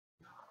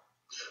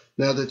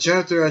Now the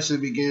chapter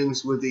actually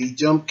begins with the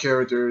Jump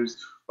characters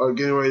are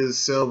getting ready to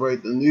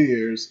celebrate the New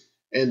Year's,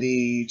 and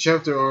the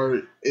chapter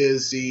art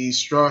is the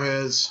Straw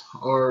Hats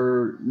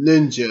are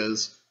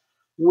ninjas,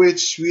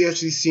 which we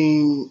actually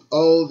seen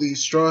all the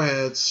Straw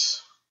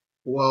Hats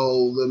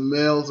while the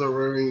males are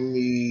wearing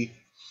the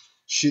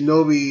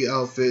shinobi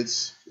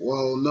outfits,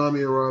 while Nami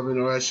and Robin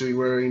are actually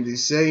wearing the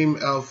same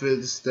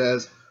outfits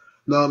that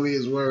Nami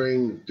is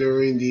wearing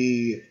during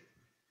the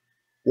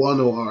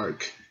Wano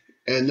arc.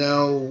 And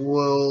now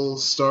we'll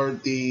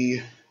start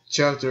the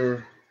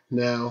chapter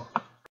now,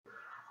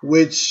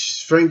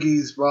 which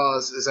Frankie's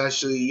boss is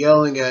actually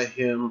yelling at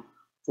him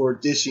for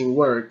ditching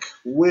work,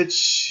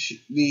 which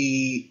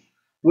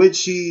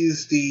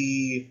he's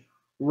the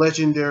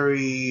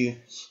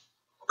legendary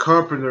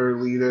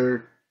carpenter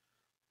leader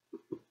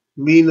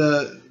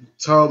Mina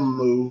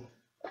Tamu,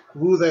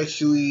 who's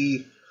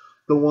actually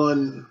the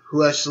one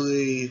who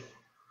actually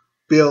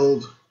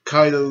built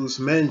Kaido's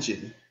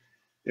mansion,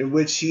 in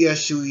which he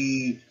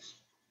actually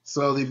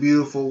saw the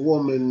beautiful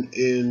woman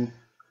in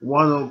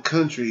Wano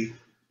Country,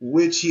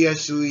 which he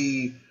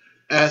actually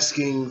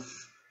asking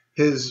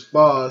his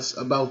boss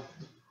about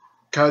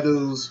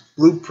Kaido's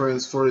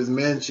blueprints for his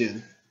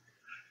mansion,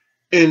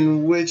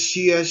 in which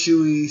he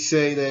actually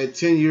say that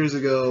 10 years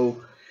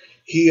ago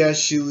he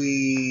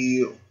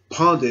actually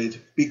pawned it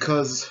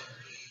because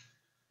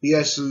he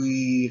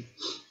actually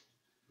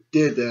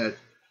did that,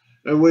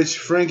 in which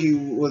Frankie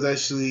was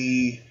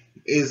actually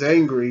is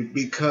angry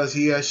because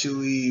he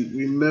actually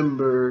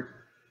remember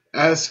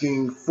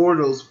asking for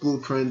those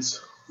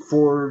blueprints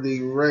for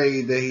the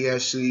raid that he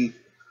actually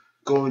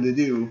going to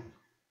do,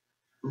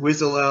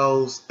 which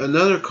allows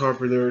another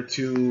carpenter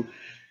to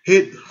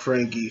hit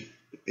Frankie,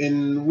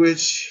 in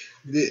which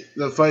the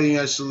fighting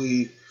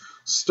actually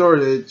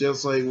started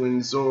just like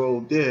when Zoro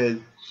did,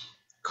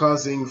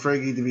 causing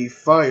Frankie to be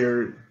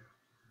fired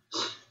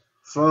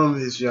from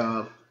his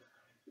job,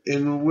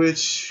 in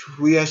which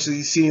we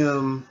actually see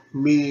him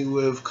meeting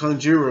with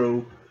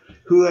Kanjuro,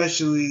 who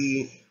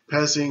actually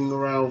passing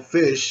around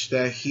fish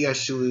that he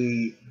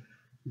actually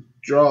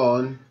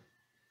drawn,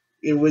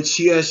 in which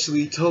he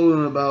actually told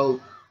him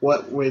about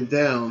what went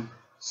down.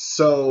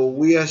 So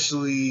we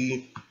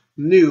actually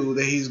knew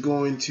that he's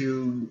going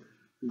to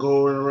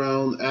go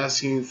around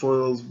asking for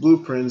those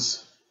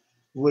blueprints,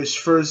 which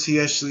first he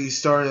actually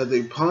started at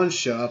the pawn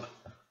shop,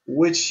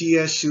 which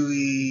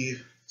the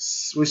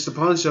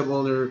pawn shop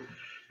owner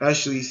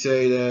actually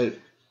say that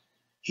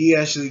he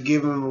actually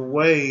gave him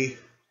away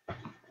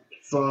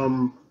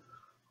from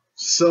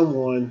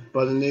someone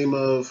by the name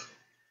of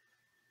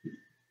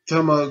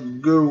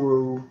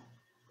Tamaguru,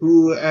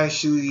 who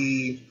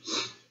actually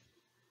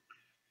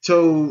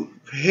told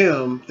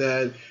him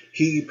that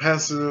he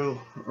passed it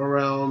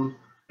around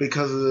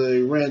because of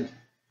the rent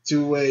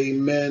to a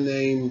man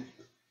named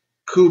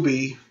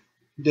Kubi.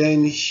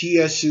 Then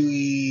he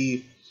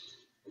actually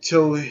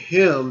told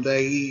him that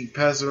he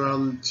passed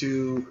around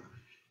to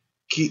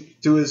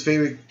his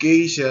favorite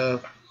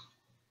geisha,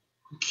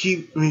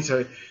 Kisi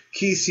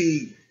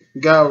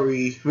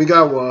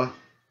Migawa,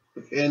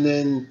 and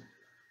then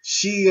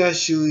she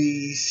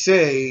actually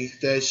say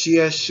that she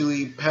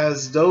actually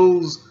passed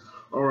those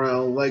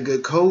around like a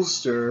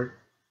coaster,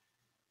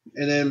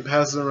 and then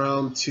pass it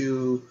around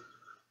to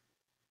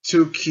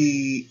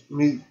Tukijiru.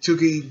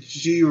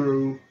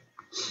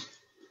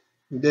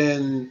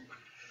 Then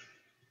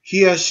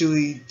he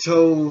actually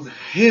told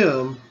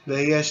him that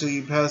he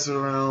actually passed it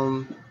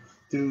around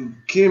to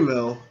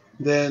Kimmel.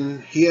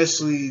 Then he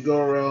actually go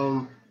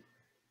around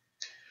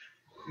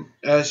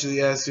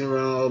actually asking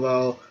around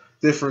about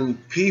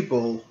different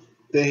people.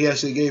 Then he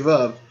actually gave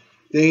up.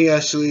 Then he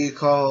actually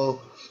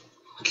called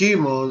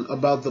Kimon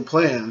about the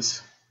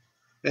plans.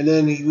 And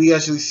then we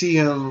actually see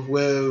him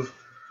with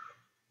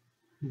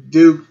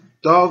Duke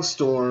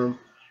Dogstorm,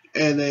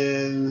 and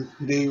then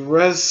the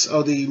rest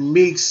of the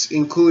Meeks,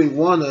 including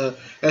Wanda,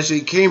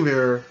 actually came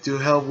here to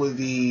help with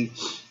the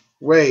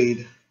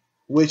raid,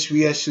 which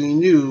we actually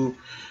knew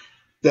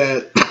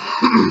that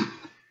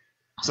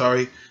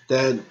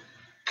that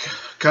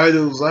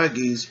Kaido's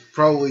lackeys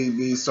probably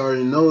be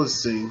starting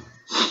noticing,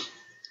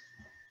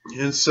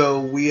 and so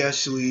we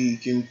actually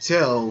can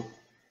tell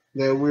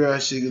that we're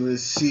actually going to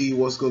see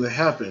what's going to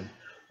happen.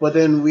 But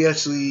then we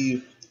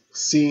actually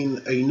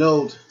seen a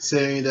note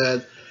saying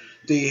that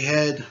the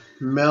head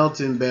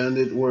mountain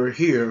bandit were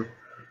here,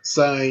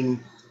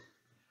 signed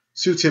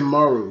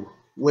Sutemaru,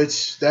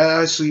 which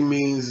that actually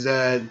means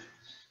that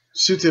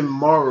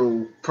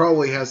Sutemaru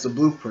probably has the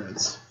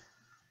blueprints.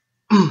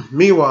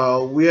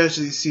 Meanwhile, we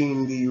actually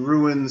seen the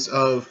ruins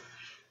of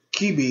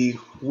Kibi,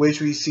 which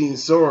we seen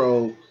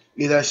Zoro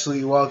is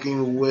actually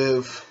walking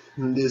with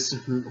this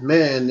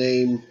man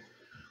named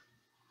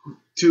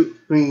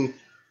Tuno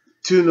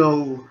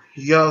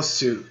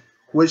Yasu,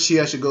 which he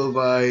actually goes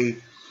by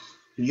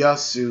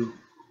Yasu,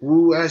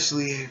 who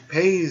actually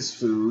pays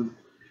food,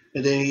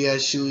 and then he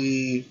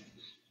actually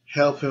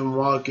help him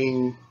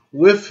walking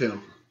with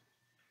him,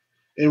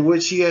 in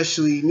which he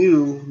actually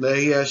knew that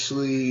he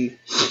actually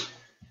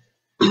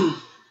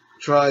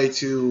tried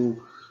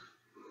to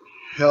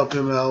help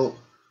him out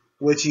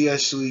which he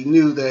actually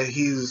knew that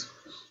he's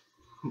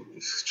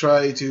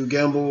trying to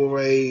gamble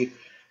away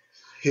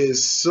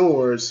his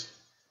swords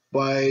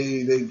by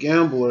the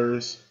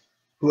gamblers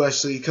who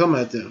actually come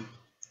at them,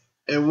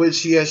 in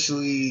which he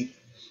actually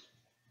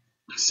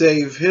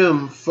saved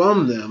him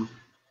from them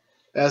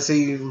as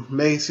he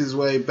makes his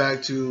way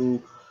back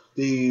to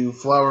the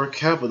flower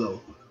capital.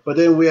 But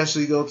then we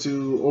actually go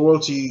to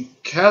Orochi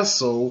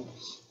Castle,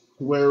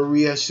 where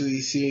we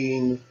actually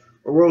seen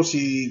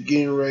Orochi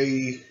getting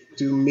ready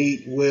to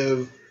meet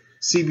with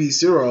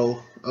CP0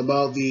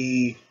 about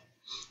the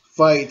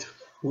fight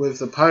with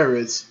the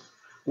pirates,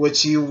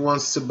 which he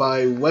wants to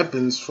buy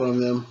weapons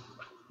from them,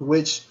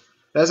 which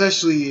that's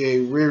actually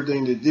a weird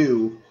thing to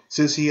do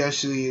since he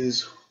actually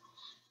is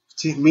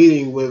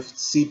meeting with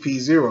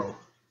CP0.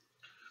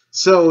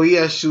 So he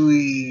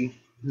actually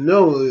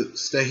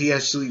knows that he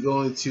actually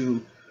going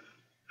to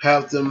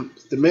have them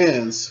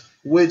demands,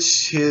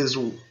 which his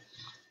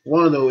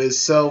Wano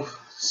is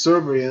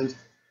self-servient,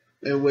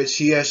 in which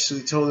he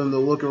actually told them to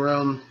look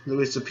around, in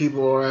which the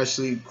people are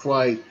actually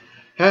quite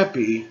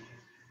happy,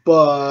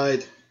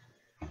 but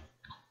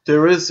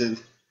there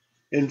isn't.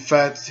 In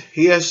fact,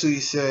 he actually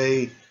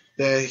say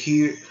that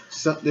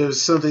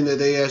there's something that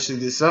they actually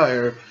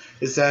desire,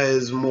 is that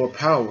is more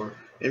power,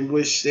 in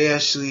which they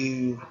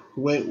actually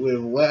went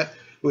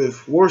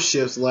with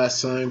warships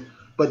last time,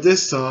 but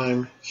this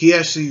time he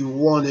actually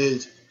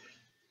wanted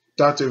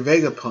Dr.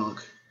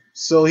 Vegapunk.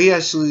 So he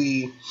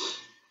actually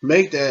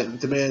make that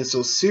demand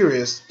so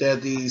serious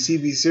that the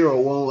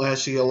CB0 won't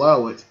actually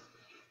allow it.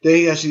 Then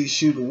he actually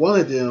shoot one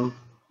of them,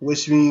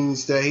 which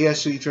means that he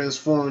actually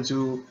transformed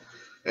into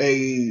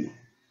a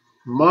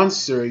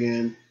monster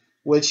again,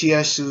 which he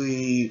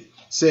actually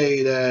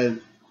say that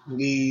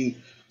the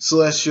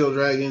celestial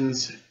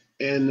dragons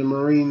and the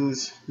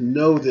marines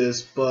know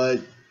this, but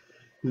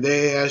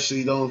they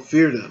actually don't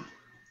fear them,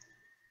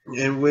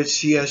 in which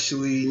he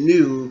actually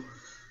knew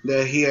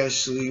that he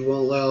actually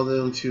won't allow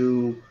them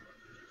to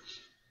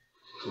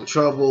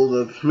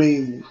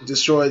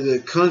destroy the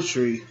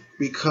country,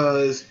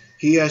 because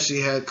he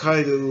actually had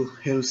Kaido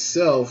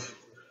himself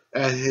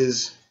at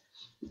his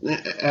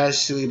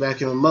actually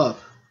backing him up.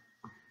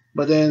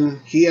 But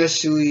then he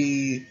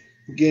actually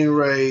getting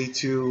ready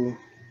to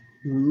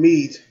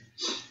meet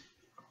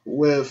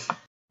with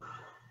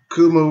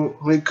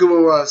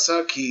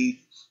Kumurasaki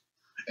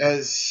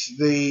as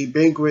the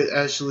banquet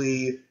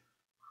actually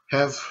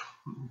have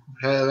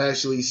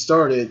actually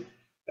started,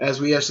 as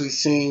we actually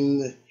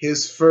seen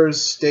his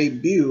first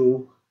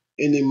debut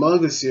in the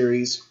manga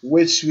series,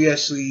 which we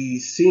actually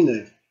seen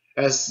it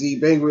as the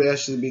banquet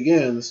actually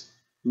begins.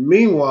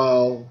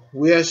 Meanwhile,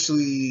 we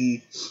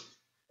actually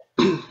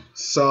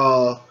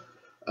saw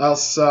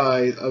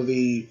outside of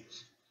the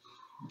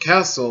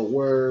castle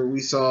where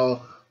we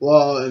saw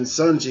Law and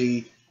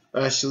Sanji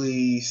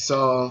actually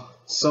saw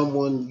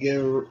someone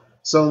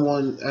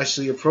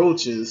actually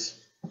approaches,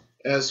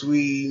 as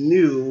we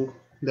knew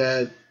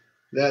that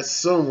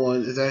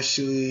someone is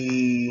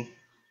actually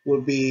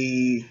would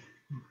be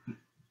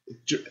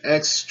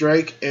X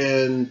Drake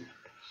and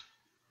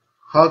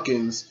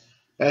Hawkins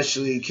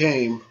actually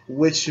came,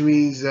 which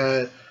means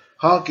that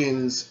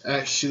Hawkins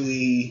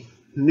actually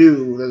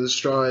knew that the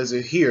Straws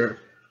are here,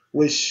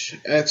 which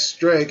X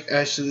Drake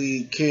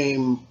actually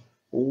came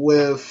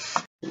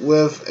with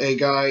a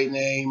guy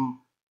named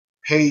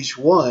Page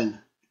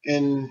One,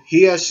 and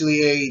he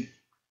actually ate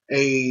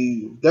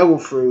a devil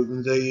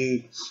fruit,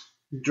 the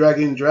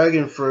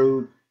dragon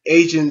fruit,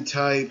 agent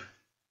type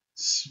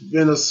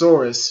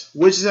Spinosaurus,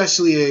 which is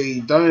actually a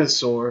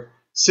dinosaur,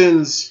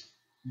 since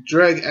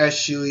Drake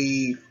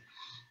actually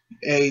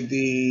ate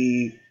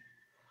the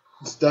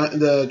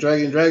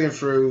dragon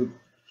fruit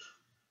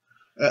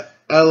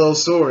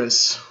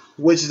Allosaurus,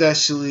 which is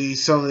actually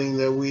something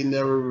that we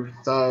never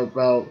thought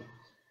about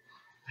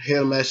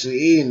him actually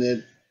eating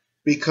it,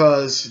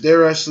 because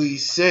they're actually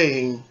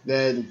saying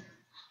that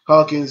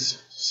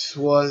Hawkins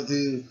was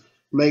to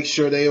make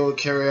sure they will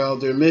carry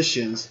out their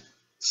missions.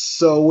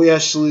 So we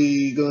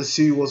actually gonna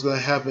see what's gonna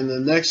happen in the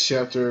next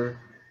chapter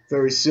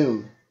very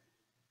soon.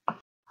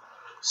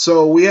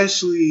 So we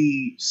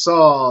actually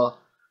saw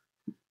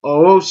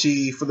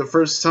Orochi for the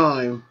first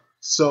time,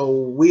 so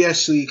we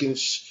actually can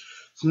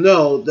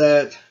know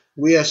that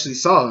we actually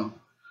saw him.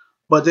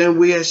 But then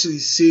we actually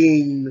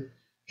seen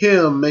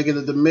him making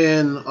a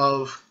demand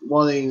of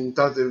wanting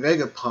Dr.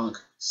 Vegapunk.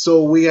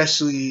 So we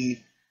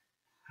actually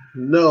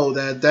know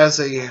that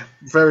that's a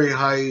very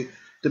high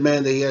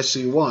demand that he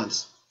actually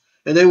wants.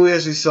 And then we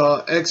actually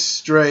saw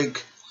X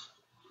Drake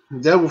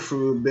Devil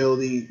Fruit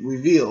ability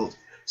revealed.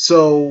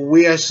 So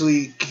we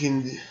actually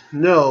can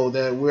know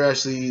that we're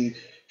actually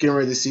getting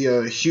ready to see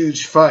a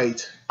huge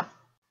fight.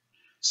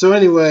 So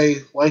anyway,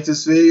 like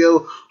this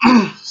video,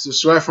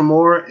 subscribe for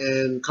more,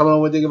 and comment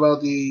on what you think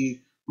about the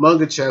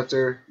manga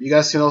chapter. You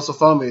guys can also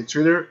follow me on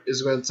Twitter,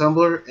 Instagram,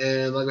 Tumblr,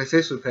 and like my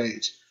Facebook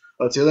page.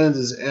 Until then,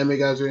 this is Anime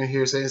Guy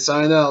here saying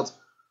sign out.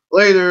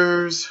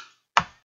 Laters!